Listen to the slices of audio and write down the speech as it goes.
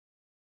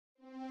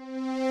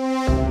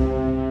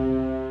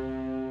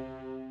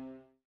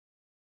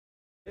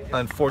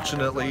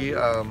Unfortunately,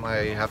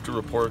 I have to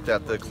report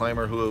that the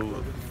climber who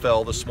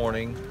fell this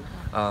morning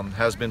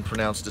has been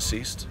pronounced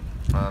deceased.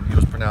 He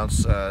was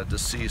pronounced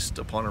deceased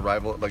upon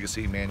arrival at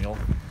Legacy Emanuel.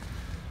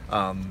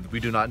 We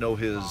do not know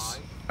his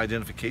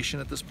identification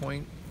at this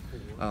point.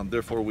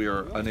 Therefore, we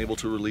are unable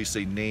to release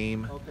a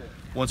name.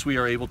 Once we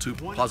are able to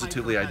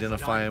positively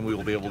identify him, we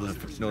will be able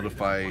to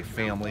notify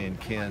family and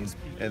kin,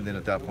 and then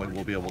at that point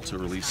we'll be able to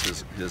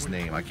release his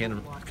name. I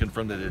can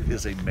confirm that it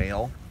is a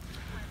male.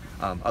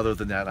 Other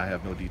than that, I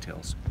have no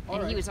details.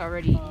 And he was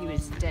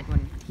dead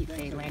when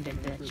they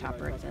landed the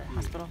chopper at the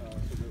hospital?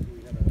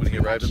 When he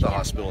arrived at the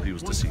hospital, he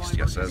was deceased,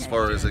 yes. As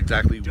far as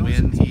exactly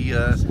when he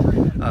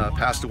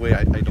passed away,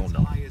 I don't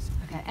know.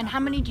 Okay. And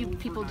how many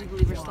people do you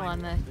believe are still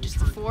on just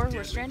the 4 who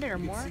are stranded or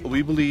more?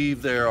 We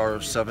believe there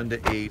are 7 to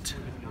 8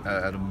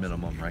 at a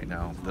minimum right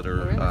now that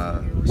are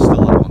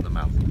still up on the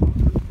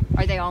mountain.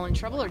 Are they all in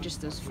trouble or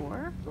just those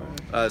 4?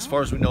 As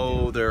far as we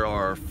know, there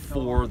are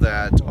 4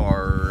 that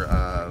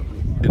are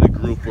in a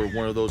group where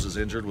one of those is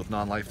injured with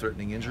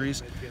non-life-threatening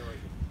injuries,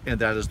 and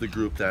that is the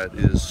group that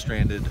is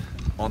stranded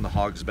on the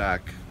Hog's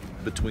Back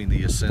between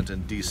the ascent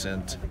and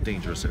descent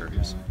dangerous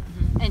areas.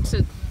 Mm-hmm. And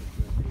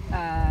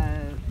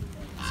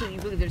so you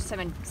believe there's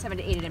 7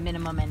 to 8 at a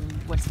minimum, and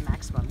what's the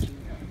maximum?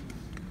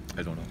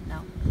 I don't know.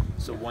 No.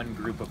 So one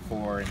group of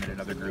 4 and then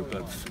another group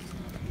of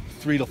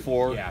 3 to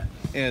 4, yeah.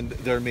 And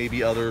there may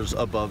be others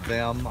above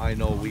them. I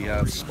know we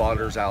have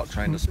spotters out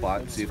trying to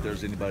spot and see if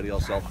there's anybody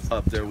else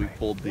up there. We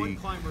pulled the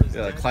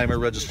climber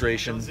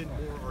registration,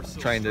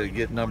 trying to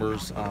get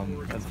numbers.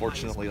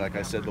 Unfortunately, like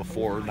I said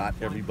before, not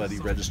everybody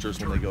registers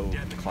when they go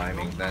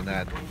climbing. Then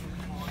that,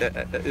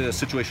 in a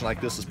situation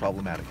like this, is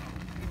problematic.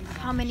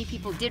 How many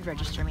people did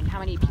register? I mean, how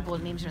many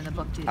people's names are in the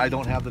book? I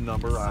don't have the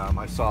number.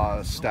 I saw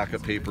a stack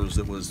of papers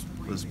that was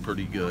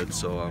pretty good,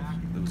 so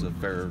it was a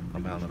fair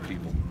amount of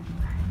people.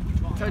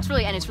 So it's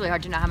really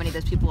hard to know how many of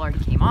those people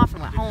already came off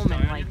and went home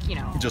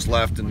and just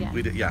left, and yeah.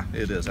 we did. Yeah,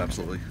 it is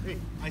absolutely. Hey,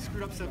 I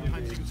screwed up 7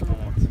 times. You can screw up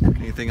once.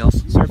 Anything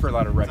else? Sorry for a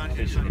lot of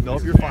repetition. No,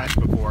 you're fine.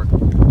 Before, do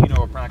you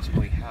know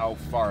approximately how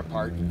far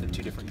apart the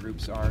 2 different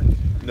groups are?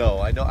 No,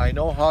 I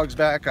know Hog's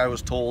Back, I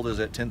was told, is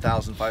at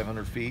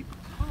 10,500 feet.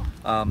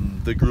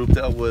 The group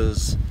that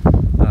was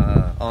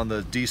on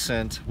the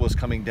descent was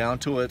coming down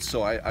to it,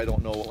 so I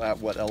don't know at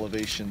what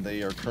elevation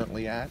they are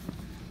currently at.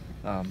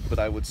 But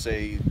I would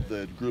say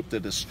the group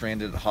that is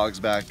stranded at Hog's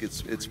Back,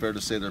 it's fair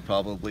to say they're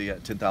probably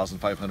at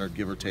 10,500,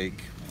 give or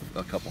take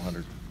a couple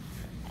hundred.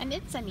 And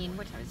it's, I mean,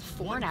 what time is it?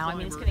 4 now? I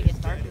mean, it's going to get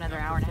dark in another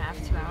hour and a half,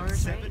 2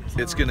 hours, right?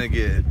 It's going to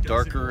get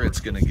darker, it's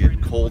going to get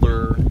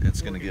colder,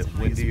 it's going to get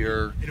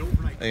windier,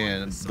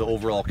 and the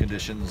overall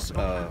conditions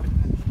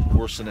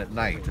worsen at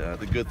night.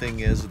 The good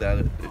thing is that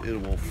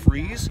it will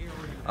freeze,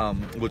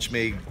 which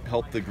may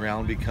help the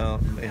ground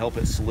help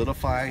it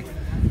solidify.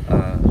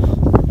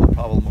 The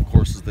problem, of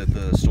course, is that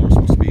the storm's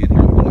supposed to be in here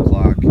at 1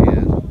 o'clock,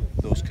 and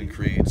those can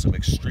create some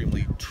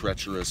extremely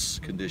treacherous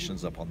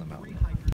conditions up on the mountain.